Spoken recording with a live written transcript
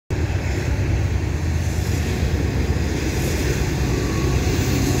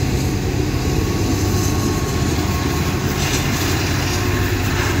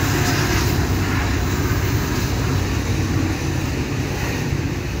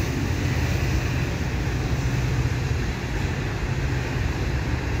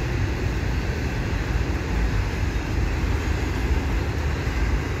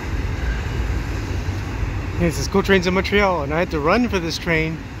This is Cool Trains in Montreal, and I had to run for this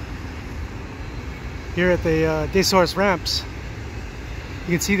train here at the Des Sources ramps.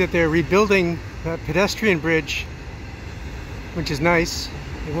 You can see that they're rebuilding that pedestrian bridge, which is nice.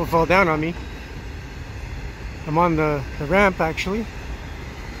 It won't fall down on me. I'm on the ramp actually,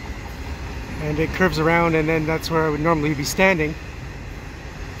 and it curves around, and then that's where I would normally be standing.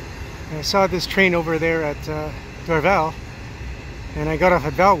 And I saw this train over there at Dorval, and I got off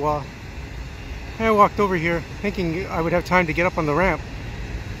at Valois. I walked over here thinking I would have time to get up on the ramp,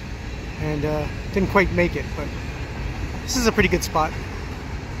 and didn't quite make it, but this is a pretty good spot.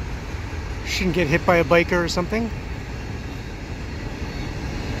 Shouldn't get hit by a biker or something.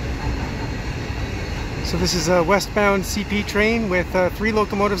 So this is a westbound CP train with 3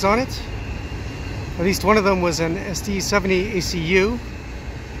 locomotives on it. At least one of them was an SD70ACU,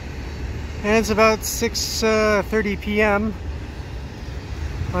 and it's about 6:30 p.m.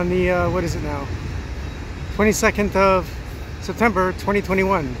 on the what is it now? 22nd of September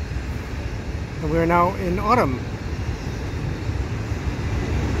 2021, and we are now in autumn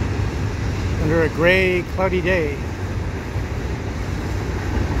under a gray, cloudy day.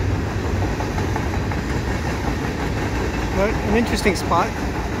 But an interesting spot,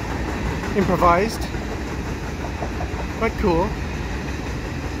 improvised, but cool.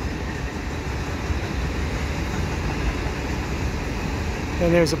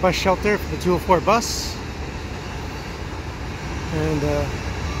 And there's a bus shelter for the 204 bus. And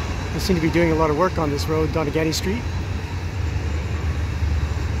they seem to be doing a lot of work on this road, Donegany Street.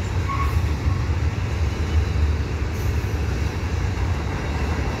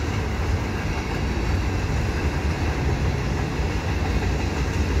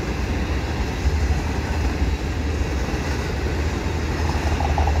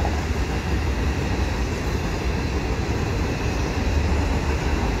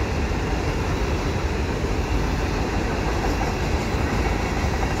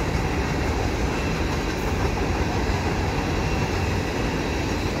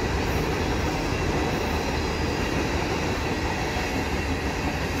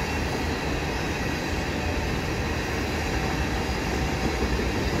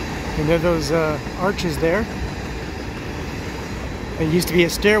 And there are those arches there. There used to be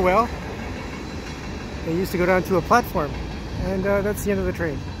a stairwell. They used to go down to a platform. And that's the end of the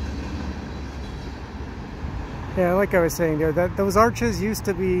train. Yeah, like I was saying there, those arches used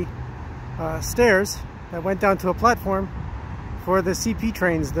to be stairs that went down to a platform for the CP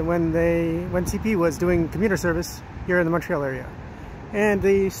trains when CP was doing commuter service here in the Montreal area. And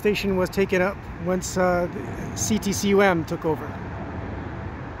the station was taken up once CTCUM took over.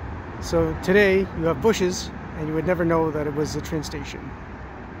 So today you have bushes, and you would never know that it was a train station.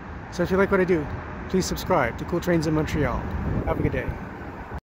 So if you like what I do, please subscribe to Cool Trains in Montreal. Have a good day.